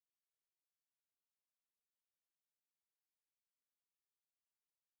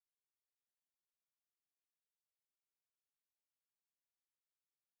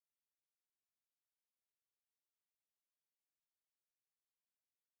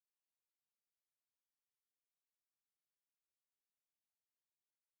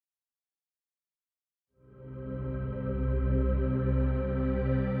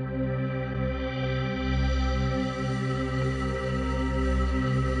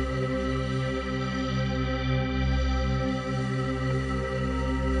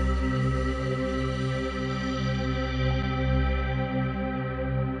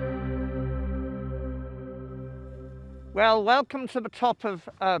Well, welcome to the top of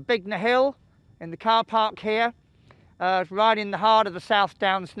Bignor Hill in the car park here, right in the heart of the South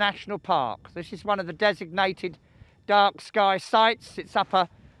Downs National Park. This is one of the designated dark sky sites. It's up a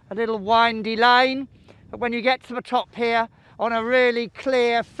little windy lane, but when you get to the top here on a really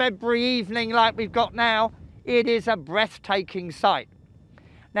clear February evening like we've got now, it is a breathtaking sight.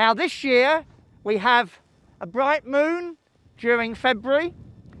 Now this year we have a bright moon during February.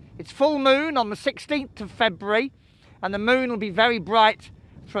 It's full moon on the 16th of February, and the moon will be very bright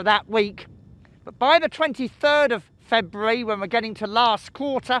for that week. But by the 23rd of February, when we're getting to last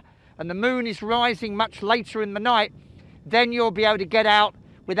quarter and the moon is rising much later in the night, then you'll be able to get out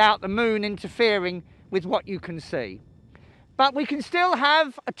without the moon interfering with what you can see. But we can still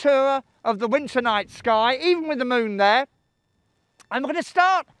have a tour of the winter night sky, even with the moon there. And we're going to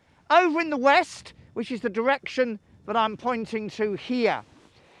start over in the west, which is the direction that I'm pointing to here.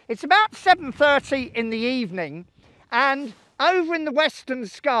 It's about 7:30 in the evening, and over in the western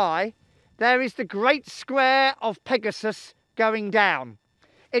sky there is the great square of Pegasus going down.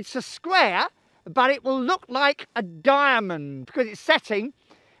 It's a square, but it will look like a diamond because it's setting,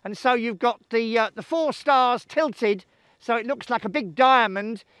 and so you've got the four stars tilted, so it looks like a big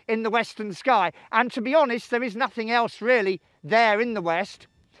diamond in the western sky. And to be honest, there is nothing else really there in the west.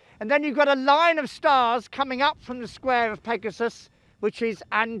 And then you've got a line of stars coming up from the square of Pegasus, which is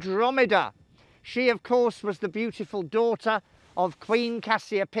Andromeda. She, of course, was the beautiful daughter of Queen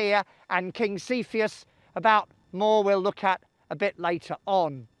Cassiopeia and King Cepheus. About more we'll look at a bit later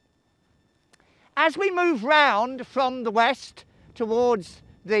on. As we move round from the west towards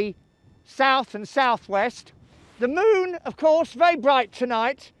the south and southwest, the moon, of course, very bright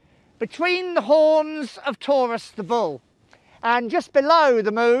tonight, between the horns of Taurus the bull. And just below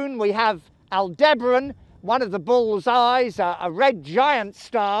the moon we have Aldebaran, one of the bull's eyes, a red giant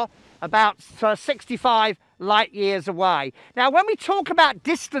star about 65 light years away. Now, when we talk about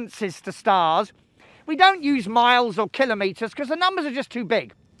distances to stars, we don't use miles or kilometres because the numbers are just too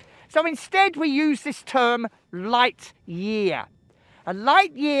big. So instead we use this term light year. A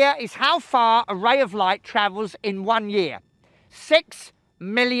light year is how far a ray of light travels in 1 year. 6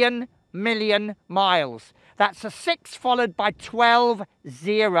 million miles. That's a 6 followed by 12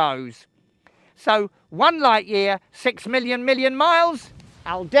 zeros. So 1 light year, 6 million miles.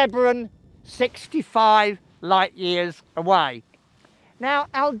 Aldebaran, 65 light years away. Now,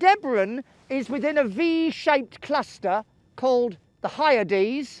 Aldebaran is within a V-shaped cluster called the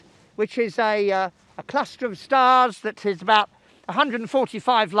Hyades, which is a cluster of stars that is about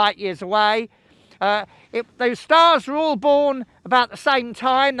 145 light years away. Those stars were all born about the same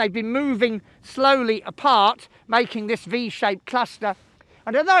time. They've been moving slowly apart, making this V-shaped cluster.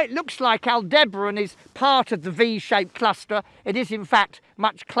 And although it looks like Aldebaran is part of the V-shaped cluster, it is in fact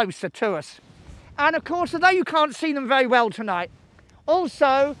much closer to us. And of course, although you can't see them very well tonight,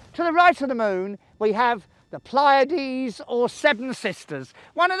 also to the right of the moon we have the Pleiades or Seven Sisters,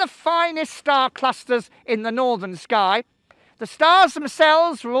 one of the finest star clusters in the northern sky. The stars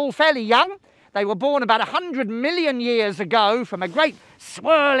themselves were all fairly young. They were born about 100 million years ago from a great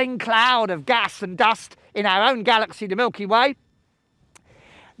swirling cloud of gas and dust in our own galaxy, the Milky Way.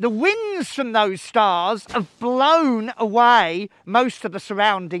 The winds from those stars have blown away most of the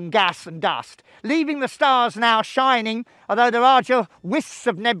surrounding gas and dust, leaving the stars now shining, although there are just wisps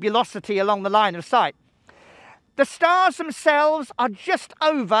of nebulosity along the line of sight. The stars themselves are just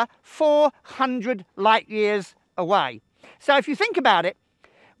over 400 light years away. So if you think about it,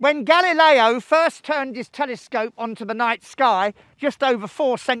 when Galileo first turned his telescope onto the night sky just over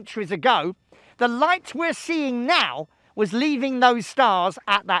 4 centuries ago, the light we're seeing now was leaving those stars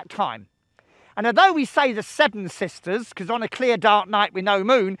at that time. And although we say the Seven Sisters, because on a clear dark night with no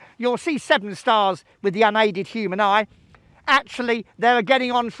moon, you'll see 7 stars with the unaided human eye, actually they're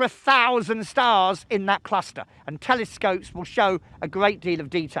getting on for 1,000 stars in that cluster, and telescopes will show a great deal of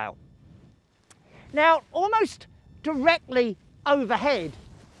detail. Now, almost directly overhead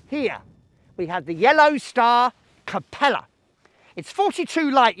here, we have the yellow star Capella. It's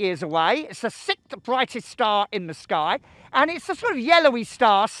 42 light years away. It's the 6th brightest star in the sky, and it's a sort of yellowy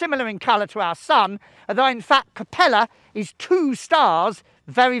star, similar in colour to our sun, although in fact Capella is 2 stars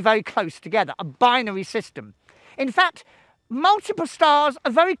very, very close together, a binary system. In fact, multiple stars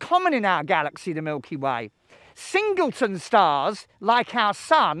are very common in our galaxy, the Milky Way. Singleton stars, like our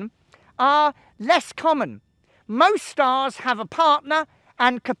sun, are less common. Most stars have a partner,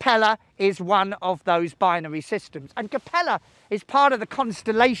 and Capella is one of those binary systems. And Capella is part of the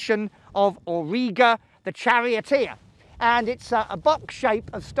constellation of Auriga, the Charioteer. And it's a box shape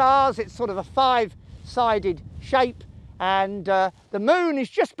of stars. It's sort of a 5-sided shape. And the moon is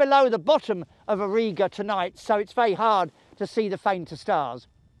just below the bottom of Auriga tonight, so it's very hard to see the fainter stars.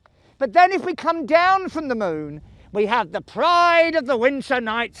 But then if we come down from the moon, we have the pride of the winter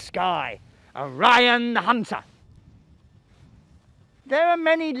night sky, Orion the hunter. There are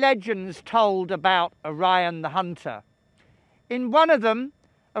many legends told about Orion the hunter. In one of them,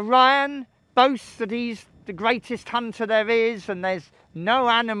 Orion boasts that he's the greatest hunter there is and there's no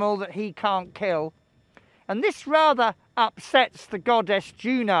animal that he can't kill. And this rather upsets the goddess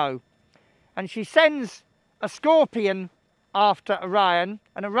Juno, and she sends a scorpion after Orion,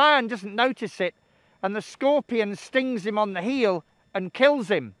 and Orion doesn't notice it, and the scorpion stings him on the heel and kills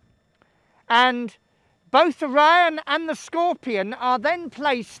him. And both Orion and the scorpion are then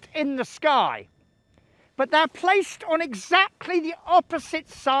placed in the sky, but they're placed on exactly the opposite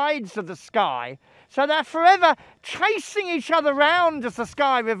sides of the sky, so they're forever chasing each other round as the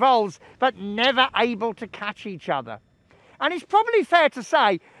sky revolves, but never able to catch each other. And it's probably fair to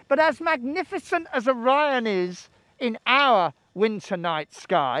say, but as magnificent as Orion is in our winter night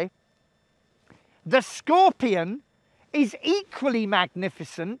sky, the scorpion is equally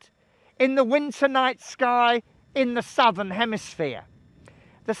magnificent in the winter night sky in the southern hemisphere.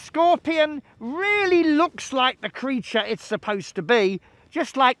 The scorpion really looks like the creature it's supposed to be.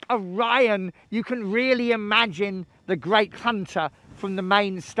 Just like Orion, you can really imagine the great hunter from the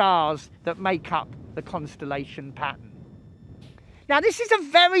main stars that make up the constellation pattern. Now, this is a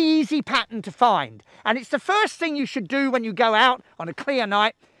very easy pattern to find, and it's the first thing you should do when you go out on a clear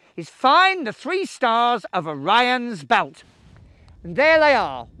night, is find the 3 stars of Orion's belt. And there they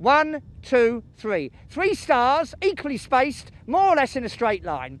are, 1, 2, 3. 3 stars, equally spaced, more or less in a straight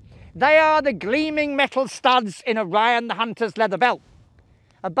line. They are the gleaming metal studs in Orion the hunter's leather belt.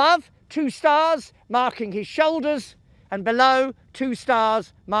 Above, 2 stars marking his shoulders, and below, 2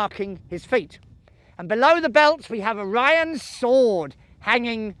 stars marking his feet. And below the belt, we have Orion's sword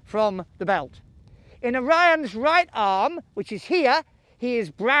hanging from the belt. In Orion's right arm, which is here, he is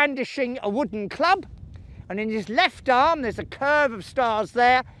brandishing a wooden club, and in his left arm, there's a curve of stars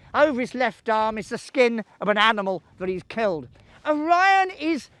there. Over his left arm is the skin of an animal that he's killed. Orion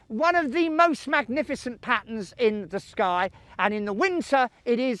is one of the most magnificent patterns in the sky, and in the winter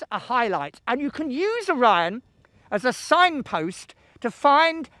it is a highlight. And you can use Orion as a signpost to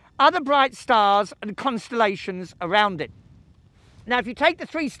find other bright stars and constellations around it. Now, if you take the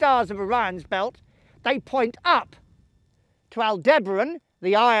 3 stars of Orion's belt, they point up to Aldebaran,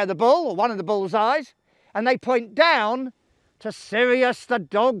 the eye of the bull, or one of the bull's eyes, and they point down to Sirius the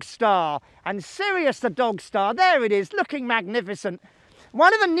dog star. And Sirius the dog star, there it is, looking magnificent.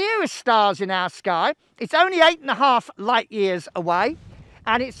 One of the nearest stars in our sky. It's only 8.5 light years away,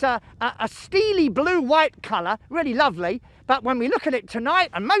 and it's a steely blue-white colour, really lovely. But when we look at it tonight,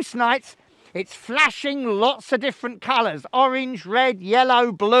 and most nights, it's flashing lots of different colours, orange, red,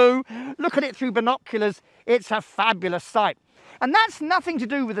 yellow, blue. Look at it through binoculars, it's a fabulous sight. And that's nothing to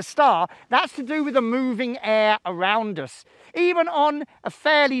do with the star, that's to do with the moving air around us. Even on a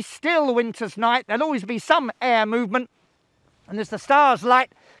fairly still winter's night, there'll always be some air movement, and as the star's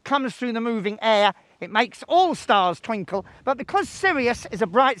light comes through the moving air, it makes all stars twinkle. But because Sirius is a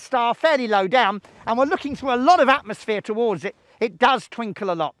bright star fairly low down, and we're looking through a lot of atmosphere towards it, it does twinkle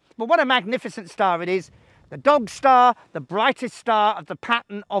a lot. But what a magnificent star it is. The dog star, the brightest star of the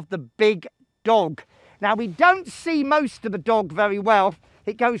pattern of the big dog. Now, we don't see most of the dog very well.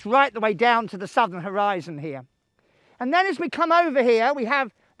 It goes right the way down to the southern horizon here. And then as we come over here, we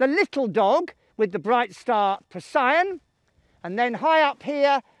have the little dog with the bright star Procyon. And then high up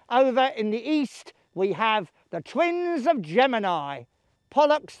here, over in the east, we have the twins of Gemini.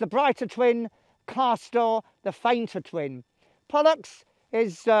 Pollux, the brighter twin, Castor, the fainter twin. Pollux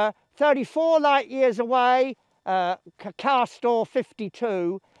is 34 light years away, Castor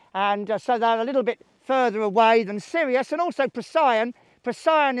 52, and so they're a little bit further away than Sirius, and also Procyon.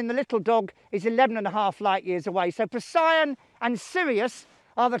 Procyon in the little dog is 11.5 light years away. So Procyon and Sirius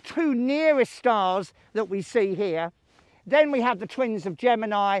are the 2 nearest stars that we see here. Then we have the twins of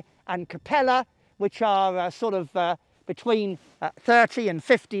Gemini and Capella, which are between 30 and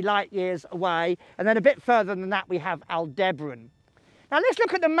 50 light years away. And then a bit further than that, we have Aldebaran. Now let's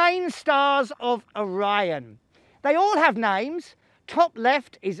look at the main stars of Orion. They all have names. Top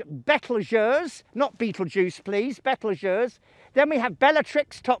left is Betelgeuse, not Beetlejuice, please, Betelgeuse. Then we have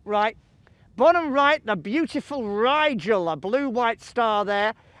Bellatrix, top right. Bottom right, the beautiful Rigel, a blue-white star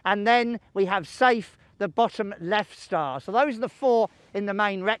there. And then we have Saiph, the bottom left star. So those are the 4 in the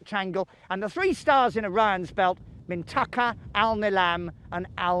main rectangle. And the 3 stars in Orion's belt, Mintaka, Al-Nilam and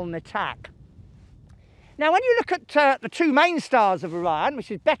Al-Nitak. Now, when you look at the 2 main stars of Orion,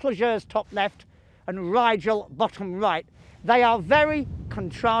 which is Betelgeuse, top left, and Rigel, bottom right, they are very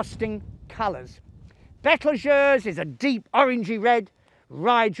contrasting colours. Betelgeuse is a deep orangey red,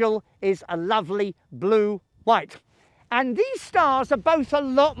 Rigel is a lovely blue-white. And these stars are both a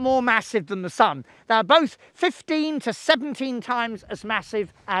lot more massive than the Sun. They're both 15 to 17 times as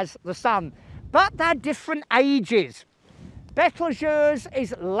massive as the Sun, but they're different ages. Betelgeuse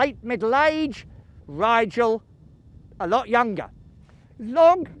is late middle age, Rigel a lot younger.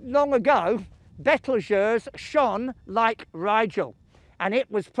 Long ago, Betelgeuse shone like Rigel, and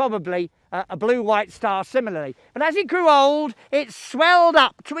it was probably a blue-white star similarly. But as it grew old, it swelled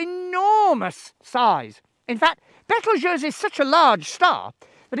up to enormous size. In fact, Betelgeuse is such a large star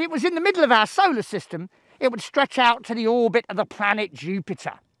that it was in the middle of our solar system, it would stretch out to the orbit of the planet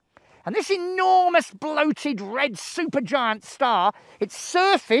Jupiter. And this enormous bloated red supergiant star, its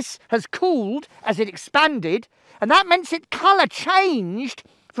surface has cooled as it expanded, and that meant its colour changed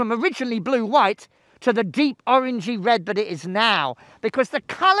from originally blue-white to the deep orangey red that it is now, because the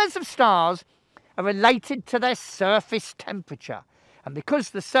colours of stars are related to their surface temperature. And because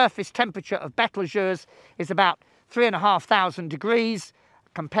the surface temperature of Betelgeuse is about 3,500 degrees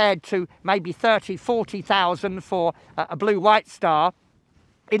compared to maybe 30,000, 40,000 for a blue-white star,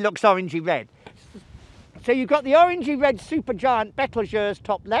 it looks orangey red. So you've got the orangey red supergiant Betelgeuse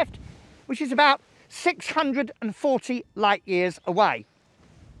top left, which is about 640 light years away.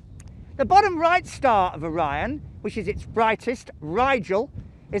 The bottom right star of Orion, which is its brightest, Rigel,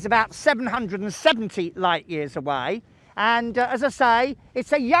 is about 770 light years away. And as I say,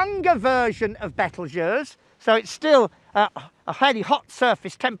 it's a younger version of Betelgeuse, so it's still a fairly hot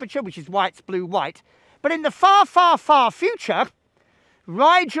surface temperature, which is why it's blue-white. But in the far, far, far future,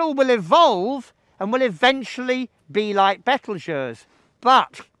 Rigel will evolve and will eventually be like Betelgeuse.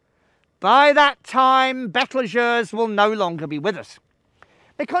 But by that time, Betelgeuse will no longer be with us,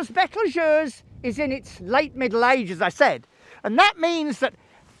 because Betelgeuse is in its late middle age, as I said, and that means that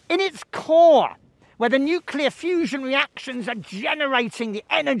in its core, where the nuclear fusion reactions are generating the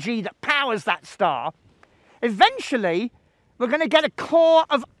energy that powers that star, eventually we're going to get a core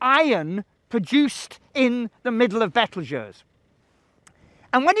of iron produced in the middle of Betelgeuse.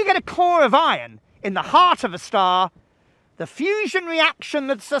 And when you get a core of iron in the heart of a star, the fusion reaction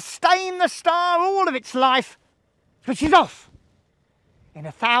that sustained the star all of its life switches off in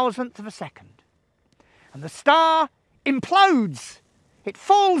 1,000th of a second. And the star implodes. It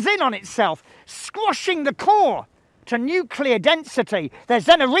falls in on itself, squashing the core to nuclear density. There's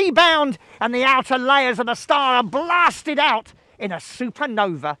then a rebound, and the outer layers of the star are blasted out in a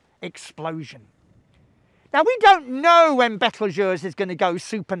supernova explosion. Now, we don't know when Betelgeuse is going to go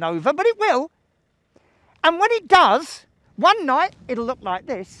supernova, but it will. And when it does, one night it'll look like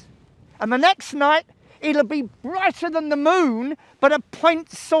this, and the next night it'll be brighter than the moon, but a point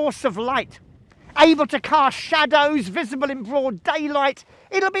source of light, able to cast shadows visible in broad daylight.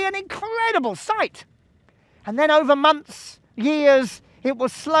 It'll be an incredible sight. And then over months, years, it will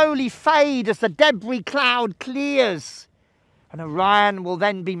slowly fade as the debris cloud clears, and Orion will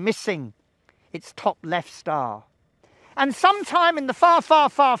then be missing its top left star. And sometime in the far, far,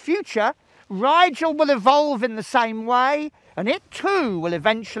 far future, Rigel will evolve in the same way, and it too will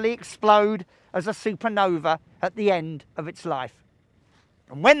eventually explode as a supernova at the end of its life.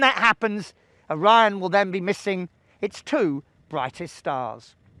 And when that happens, Orion will then be missing its two brightest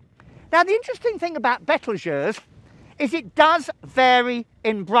stars. Now, the interesting thing about Betelgeuse is it does vary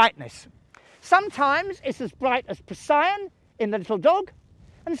in brightness. Sometimes it's as bright as Procyon in the little dog,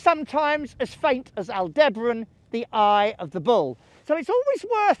 and sometimes as faint as Aldebaran, the eye of the bull. So it's always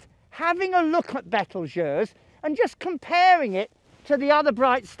worth having a look at Betelgeuse and just comparing it to the other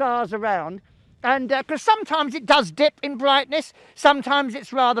bright stars around. And because sometimes it does dip in brightness, sometimes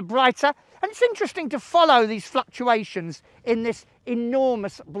it's rather brighter. And it's interesting to follow these fluctuations in this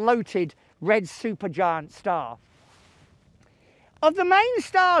enormous bloated red supergiant star. Of the main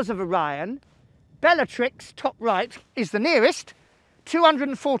stars of Orion, Bellatrix, top right, is the nearest,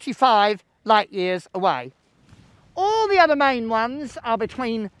 245 light years away. All the other main ones are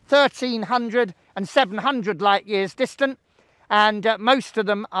between 1,300 and 700 light years distant, and most of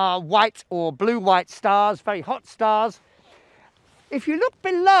them are white or blue-white stars, very hot stars. If you look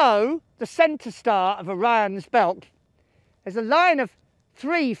below the centre star of Orion's belt, there's a line of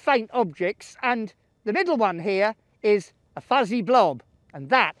 3 faint objects, and the middle one here is a fuzzy blob, and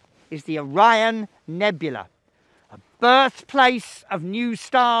that is the Orion Nebula, a birthplace of new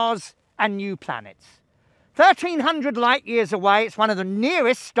stars and new planets. 1,300 light years away, it's one of the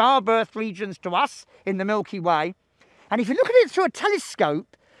nearest star birth regions to us in the Milky Way. And if you look at it through a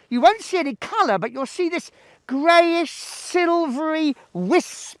telescope, you won't see any colour, but you'll see this greyish, silvery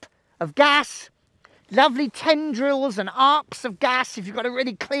wisp of gas. lovely tendrils and arcs of gas if you've got a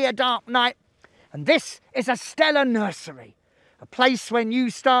really clear dark night. And this is a stellar nursery, a place where new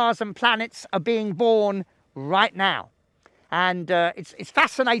stars and planets are being born right now. And it's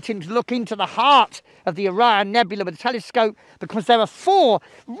fascinating to look into the heart of the Orion Nebula with a telescope, because there are 4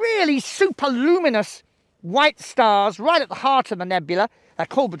 really superluminous white stars right at the heart of the nebula. They're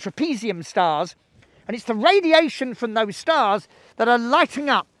called the trapezium stars. And it's the radiation from those stars that are lighting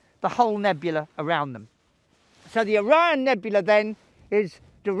up the whole nebula around them. So the Orion Nebula then is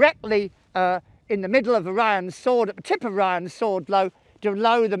directly in the middle of Orion's sword, at the tip of Orion's sword,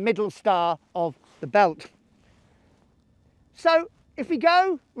 below the middle star of the belt. So if we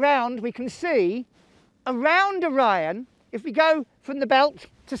go round, we can see around Orion, if we go from the belt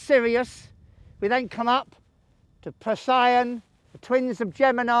to Sirius, we then come up to Procyon, the twins of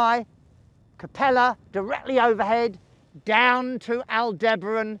Gemini, Capella directly overhead, down to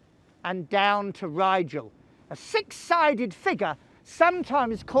Aldebaran and down to Rigel. A 6-sided figure,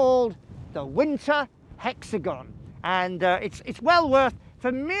 sometimes called the winter hexagon. And it's well worth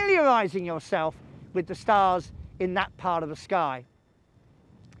familiarising yourself with the stars in that part of the sky.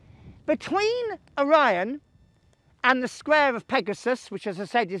 Between Orion and the square of Pegasus, which as I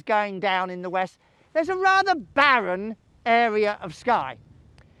said is going down in the west, there's a rather barren area of sky.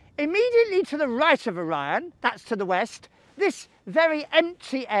 Immediately to the right of Orion, that's to the west, this very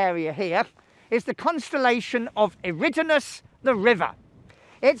empty area here is the constellation of Eridanus the River.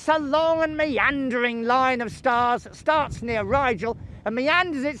 It's a long and meandering line of stars that starts near Rigel and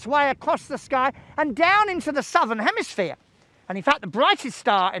meanders its way across the sky and down into the southern hemisphere. And in fact, the brightest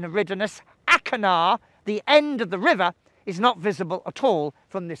star in Eridanus, Achernar, the end of the river, is not visible at all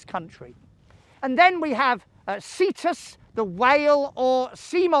from this country. And then we have Cetus, the whale or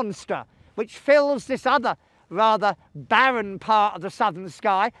sea monster, which fills this other rather barren part of the southern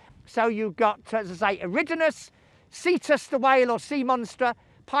sky. So you've got, as I say, Eridanus, Cetus, the whale or sea monster,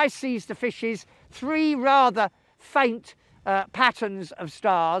 Pisces, the fishes, 3 rather faint patterns of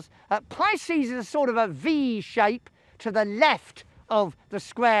stars. Pisces is a sort of a V shape to the left of the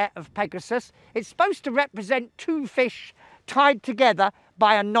square of Pegasus. It's supposed to represent 2 fish tied together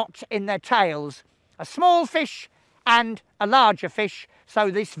by a knot in their tails. A small fish and a larger fish. So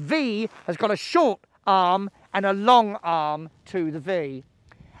this V has got a short arm and a long arm to the V.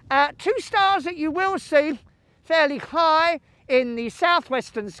 2 stars that you will see fairly high in the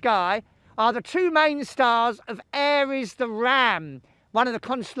southwestern sky are the 2 main stars of Aries the Ram, one of the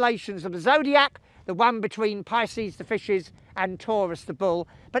constellations of the zodiac, the one between Pisces the fishes and Taurus the bull.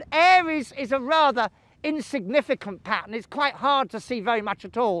 But Aries is a rather insignificant pattern. It's quite hard to see very much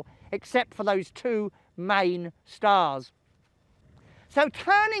at all except for those 2 main stars. So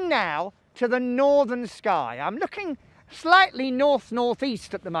turning now to the northern sky, I'm looking slightly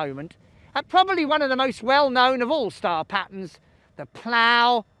north-northeast at the moment at probably one of the most well-known of all star patterns, the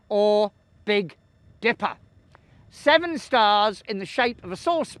Plough or Big Dipper. 7 stars in the shape of a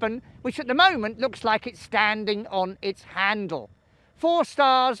saucepan, which at the moment looks like it's standing on its handle. 4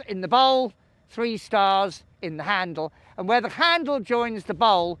 stars in the bowl, 3 stars in the handle, and where the handle joins the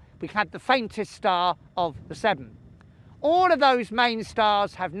bowl, we have the faintest star of the 7. All of those main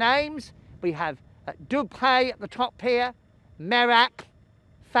stars have names. We have Dubhe at the top here, Merak,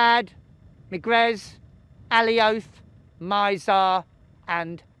 Fad, Megrez, Alioth, Mizar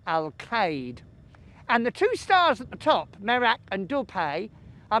and Alkaid. And the 2 stars at the top, Merak and Dubhe,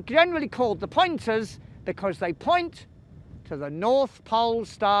 are generally called the pointers because they point to the North Pole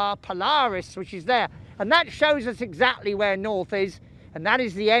star Polaris, which is there. And that shows us exactly where north is, and that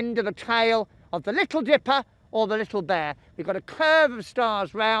is the end of the tail of the Little Dipper or the Little Bear. We've got a curve of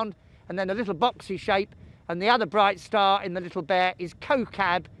stars round and then a little boxy shape, and the other bright star in the Little Bear is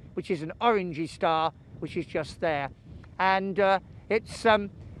Kokab, which is an orangey star, which is just there. And it's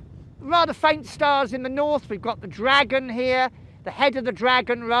rather faint stars in the north. We've got the dragon here, the head of the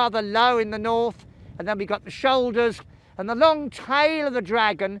dragon rather low in the north, and then we've got the shoulders, and the long tail of the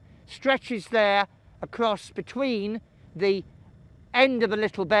dragon stretches there across between the end of the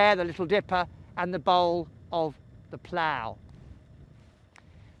Little Bear, the Little Dipper, and the bowl of the Plough.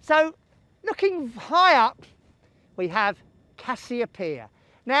 So looking high up, we have Cassiopeia.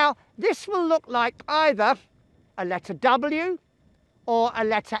 Now this will look like either a letter W or a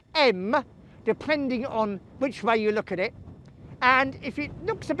letter M, depending on which way you look at it. And if it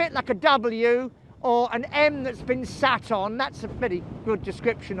looks a bit like a W or an M that's been sat on, that's a pretty good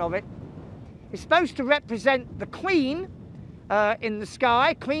description of it. It's supposed to represent the Queen in the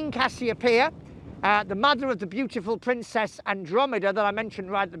sky, Queen Cassiopeia, the mother of the beautiful Princess Andromeda that I mentioned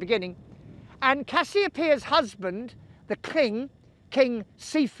right at the beginning. And Cassiopeia's husband, the king, King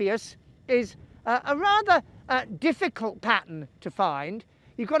Cepheus, is a rather difficult pattern to find.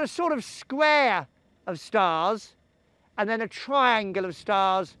 You've got a sort of square of stars and then a triangle of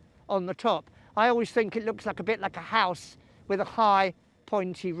stars on the top. I always think it looks like a bit like a house with a high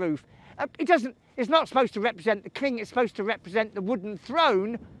pointy roof. It's not supposed to represent the king, it's supposed to represent the wooden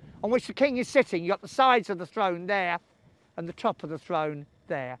throne on which the king is sitting. You've got the sides of the throne there and the top of the throne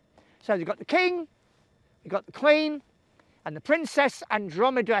there. So you've got the king, you've got the queen, and the princess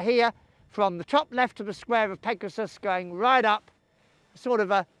Andromeda here from the top left of the square of Pegasus going right up, sort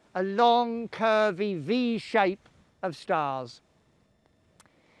of a long curvy V shape of stars.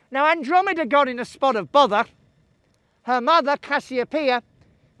 Now Andromeda got in a spot of bother. Her mother, Cassiopeia,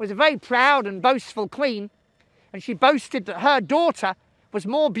 was a very proud and boastful queen, and she boasted that her daughter was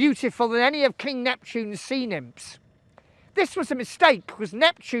more beautiful than any of King Neptune's sea nymphs. This was a mistake, because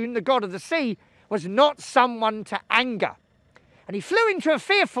Neptune, the god of the sea, was not someone to anger. And he flew into a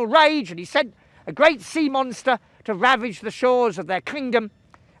fearful rage, and he sent a great sea monster to ravage the shores of their kingdom,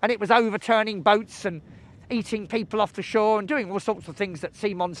 and it was overturning boats and eating people off the shore and doing all sorts of things that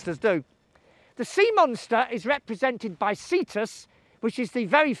sea monsters do. The sea monster is represented by Cetus, which is the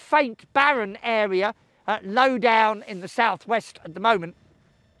very faint, barren area low down in the southwest at the moment.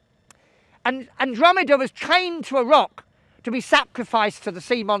 And Andromeda was chained to a rock to be sacrificed to the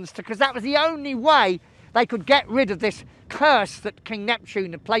sea monster, because that was the only way they could get rid of this curse that King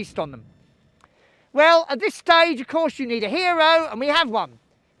Neptune had placed on them. Well, at this stage, of course, you need a hero, and we have one.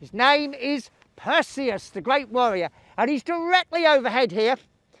 His name is Perseus, the great warrior, and he's directly overhead here,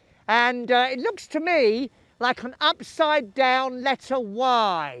 and it looks to me like an upside down letter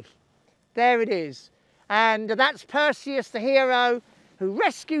Y. There it is, and that's Perseus, the hero, who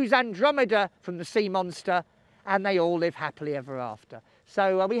rescues Andromeda from the sea monster, and they all live happily ever after.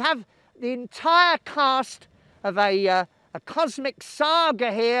 So we have the entire cast of a cosmic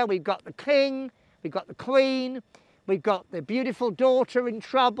saga here. We've got the king, we've got the queen, we've got the beautiful daughter in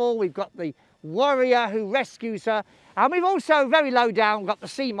trouble, we've got the warrior who rescues her, and we've also, very low down, got the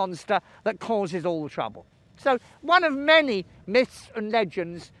sea monster that causes all the trouble. So one of many myths and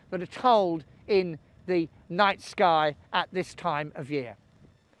legends that are told in the night sky at this time of year.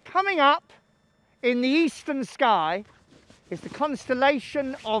 Coming up in the eastern sky is the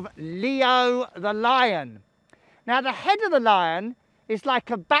constellation of Leo the Lion. Now the head of the lion is like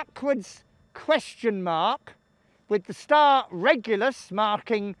a backwards question mark, with the star Regulus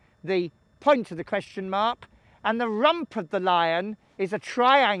marking the point of the question mark, and the rump of the lion is a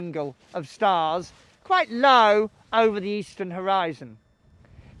triangle of stars quite low over the eastern horizon.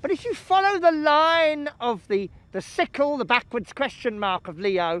 But if you follow the line of the sickle, the backwards question mark of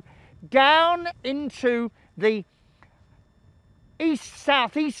Leo, down into the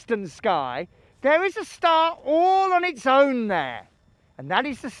east-southeastern sky, there is a star all on its own there, and that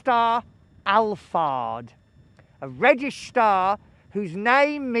is the star Alphard, a reddish star whose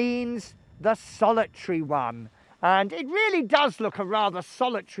name means the solitary one. And it really does look a rather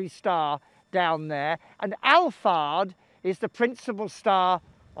solitary star down there, and Alphard is the principal star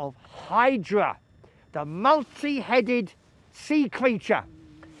of Hydra, the multi-headed sea creature.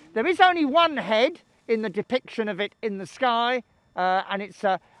 There is only one head in the depiction of it in the sky, and it's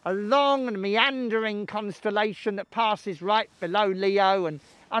a long and meandering constellation that passes right below Leo and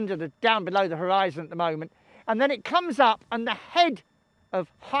down below the horizon at the moment. And then it comes up, and the head of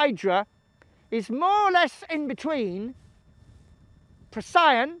Hydra is more or less in between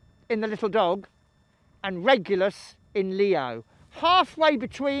Procyon in the little dog and Regulus in Leo. Halfway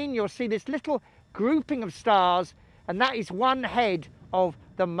between, you'll see this little grouping of stars, and that is one head of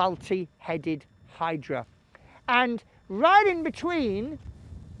the multi-headed Hydra. And right in between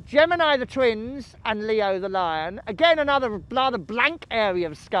Gemini the twins and Leo the lion, again another rather blank area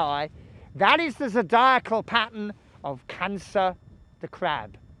of sky, that is the zodiacal pattern of Cancer the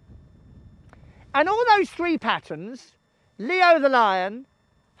crab. And all those three patterns, Leo the lion,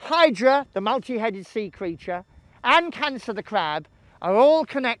 Hydra, the multi-headed sea creature, and Cancer the crab, are all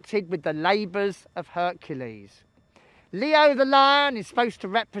connected with the labours of Hercules. Leo the lion is supposed to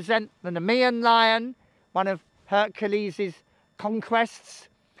represent the Nemean lion, one of Hercules' conquests,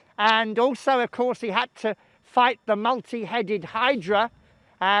 and also, of course, he had to fight the multi-headed Hydra,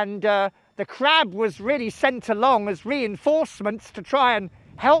 and the crab was really sent along as reinforcements to try and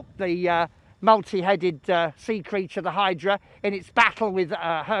help the multi-headed sea creature, the Hydra, in its battle with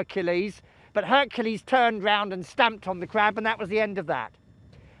Hercules. But Hercules turned round and stamped on the crab, and that was the end of that.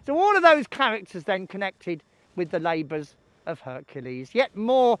 So all of those characters then connected with the labours of Hercules. Yet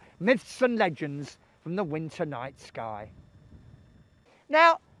more myths and legends from the winter night sky.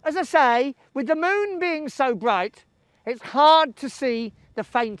 Now, as I say, with the moon being so bright, it's hard to see the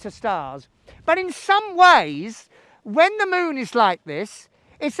fainter stars. But in some ways, when the moon is like this,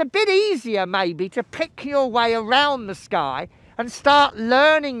 it's a bit easier maybe to pick your way around the sky and start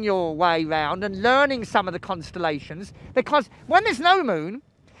learning your way round and learning some of the constellations, because when there's no moon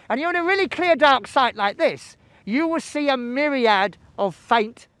and you're in a really clear dark sight like this, you will see a myriad of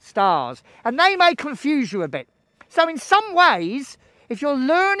faint stars, and they may confuse you a bit. So in some ways, if you're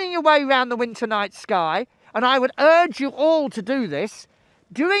learning your way around the winter night sky, and I would urge you all to do this,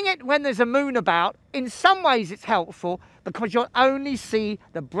 doing it when there's a moon about, in some ways it's helpful because you'll only see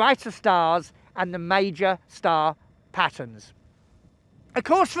the brighter stars and the major star patterns. Of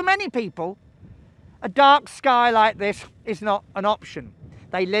course, for many people, a dark sky like this is not an option.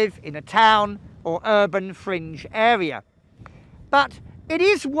 They live in a town or urban fringe area. But it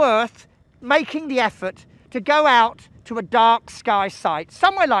is worth making the effort to go out to a dark sky site,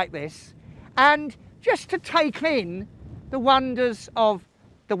 somewhere like this, and just to take in the wonders of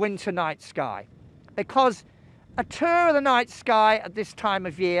the winter night sky. Because a tour of the night sky at this time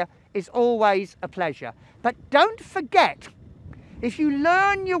of year is always a pleasure. But don't forget, if you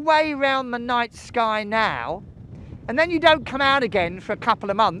learn your way around the night sky now, and then you don't come out again for a couple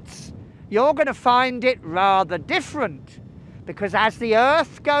of months, you're going to find it rather different. Because as the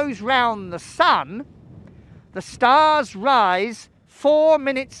Earth goes round the sun, the stars rise 4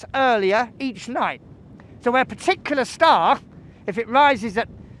 minutes earlier each night. So a particular star, if it rises at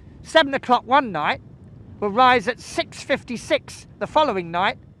 7 o'clock one night, will rise at 6:56 the following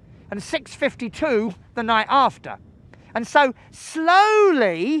night and 6:52 the night after. And so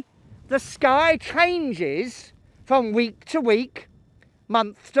slowly the sky changes from week to week,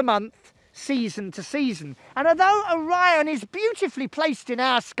 month to month, season to season. And although Orion is beautifully placed in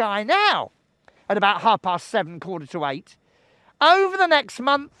our sky now at about 7:30, 7:45, over the next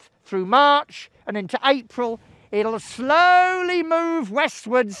month through March and into April, it'll slowly move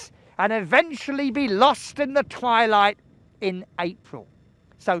westwards and eventually be lost in the twilight in April.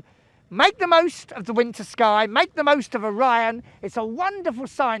 So make the most of the winter sky, make the most of Orion. It's a wonderful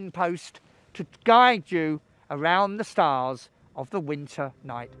signpost to guide you around the stars of the winter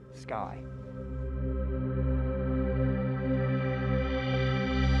night sky.